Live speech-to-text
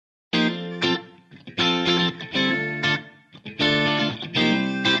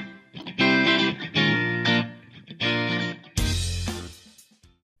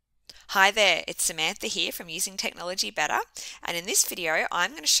Hi there, it's Samantha here from Using Technology Better, and in this video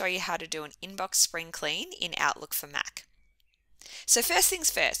I'm going to show you how to do an inbox spring clean in Outlook for Mac. So first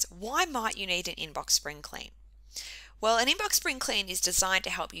things first, why might you need an inbox spring clean? Well, an inbox spring clean is designed to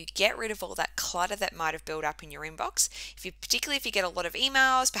help you get rid of all that clutter that might have built up in your inbox. Particularly if you get a lot of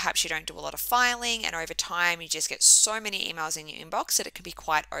emails, perhaps you don't do a lot of filing, and over time you just get so many emails in your inbox that it can be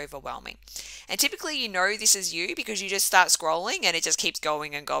quite overwhelming. And typically you know this is you because you just start scrolling and it just keeps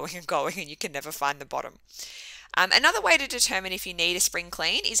going and going and going and you can never find the bottom. Another way to determine if you need a spring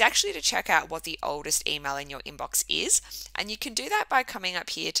clean is actually to check out what the oldest email in your inbox is. And you can do that by coming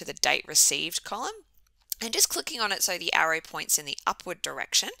up here to the date received column and just clicking on it so the arrow points in the upward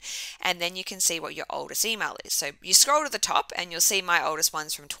direction, and then you can see what your oldest email is. So you scroll to the top and you'll see my oldest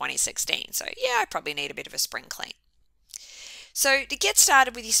one's from 2016. So yeah, I probably need a bit of a spring clean. So to get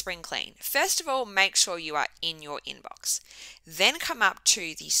started with your spring clean, first of all, make sure you are in your inbox. Then come up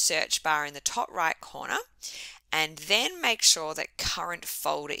to the search bar in the top right corner, and then make sure that current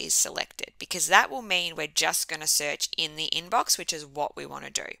folder is selected, because that will mean we're just going to search in the inbox, which is what we want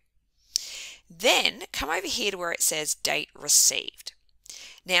to do. Then come over here to where it says date received.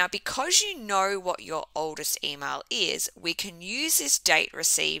 Now, because you know what your oldest email is, we can use this date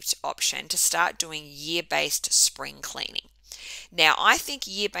received option to start doing year-based spring cleaning. Now, I think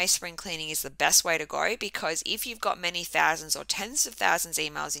year-based spring cleaning is the best way to go, because if you've got many thousands or tens of thousands of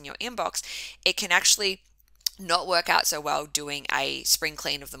emails in your inbox, it can actually not work out so well doing a spring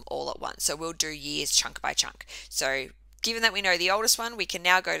clean of them all at once. So we'll do years chunk by chunk. So given that we know the oldest one, we can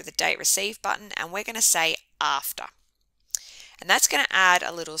now go to the date received button and we're going to say after. And that's going to add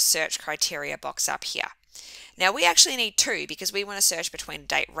a little search criteria box up here. Now we actually need two because we want to search between a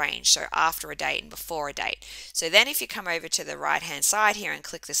date range, so after a date and before a date. So then if you come over to the right hand side here and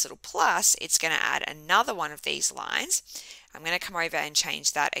click this little plus, it's going to add another one of these lines. I'm going to come over and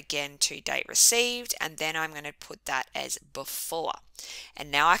change that again to date received, and then I'm going to put that as before. And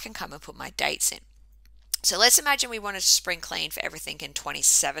now I can come and put my dates in. So let's imagine we wanted to spring clean for everything in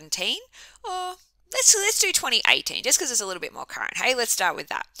 2017, or let's do 2018, just because it's a little bit more current. Hey, let's start with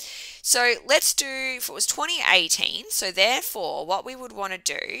that. So let's do, if it was 2018, so therefore what we would want to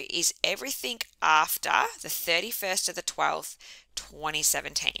do is everything after the 31st of the 12th,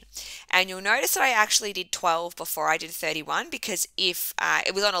 2017. And you'll notice that I actually did 12 before I did 31, because if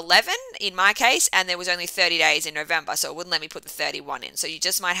it was on 11 in my case and there was only 30 days in November, so it wouldn't let me put the 31 in. So you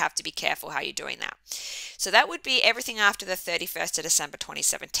just might have to be careful how you're doing that. So that would be everything after the 31st of December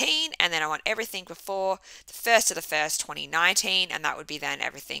 2017, and then I want everything before the 1st of the 1st 2019, and that would be then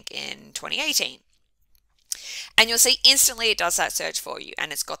everything in 2018. And you'll see instantly it does that search for you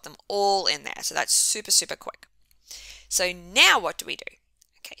and it's got them all in there. So that's super, super quick. So now what do we do?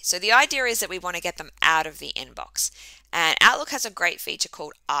 Okay, so the idea is that we want to get them out of the inbox. And Outlook has a great feature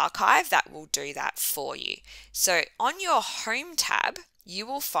called Archive that will do that for you. So on your Home tab, you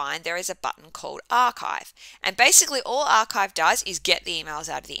will find there is a button called Archive. And basically all Archive does is get the emails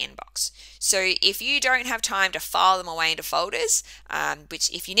out of the inbox. So if you don't have time to file them away into folders,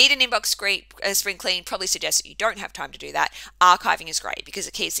 which if you need an inbox spring clean, probably suggest that you don't have time to do that, archiving is great because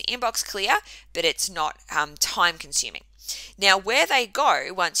it keeps the inbox clear, but it's not time consuming. Now where they go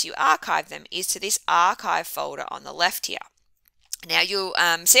once you archive them is to this archive folder on the left here. Now you'll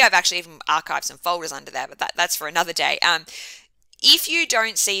see I've actually even archived some folders under there, but that's for another day. If you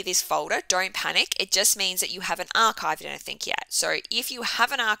don't see this folder, don't panic. It just means that you haven't archived anything yet. So if you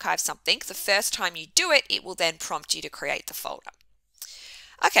haven't archived something, the first time you do it, it will then prompt you to create the folder.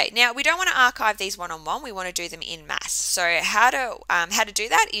 Okay, now we don't want to archive these one-on-one, we want to do them in mass. So how to do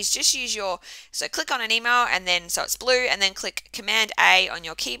that is just use so click on an email and then, so it's blue, and then click Command A on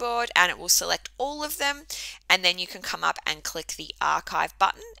your keyboard and it will select all of them, and then you can come up and click the archive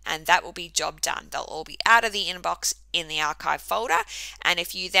button and that will be job done. They'll all be out of the inbox in the archive folder, and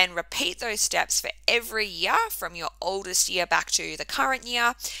if you then repeat those steps for every year from your oldest year back to the current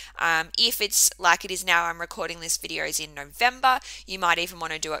year, if it's like it is now, I'm recording this video is in November, you might even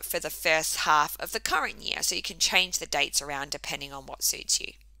want to do it for the first half of the current year, so you can change the dates around depending on what suits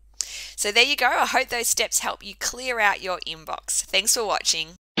you. So there you go. I hope those steps help you clear out your inbox. Thanks for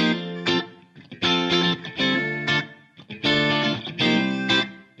watching.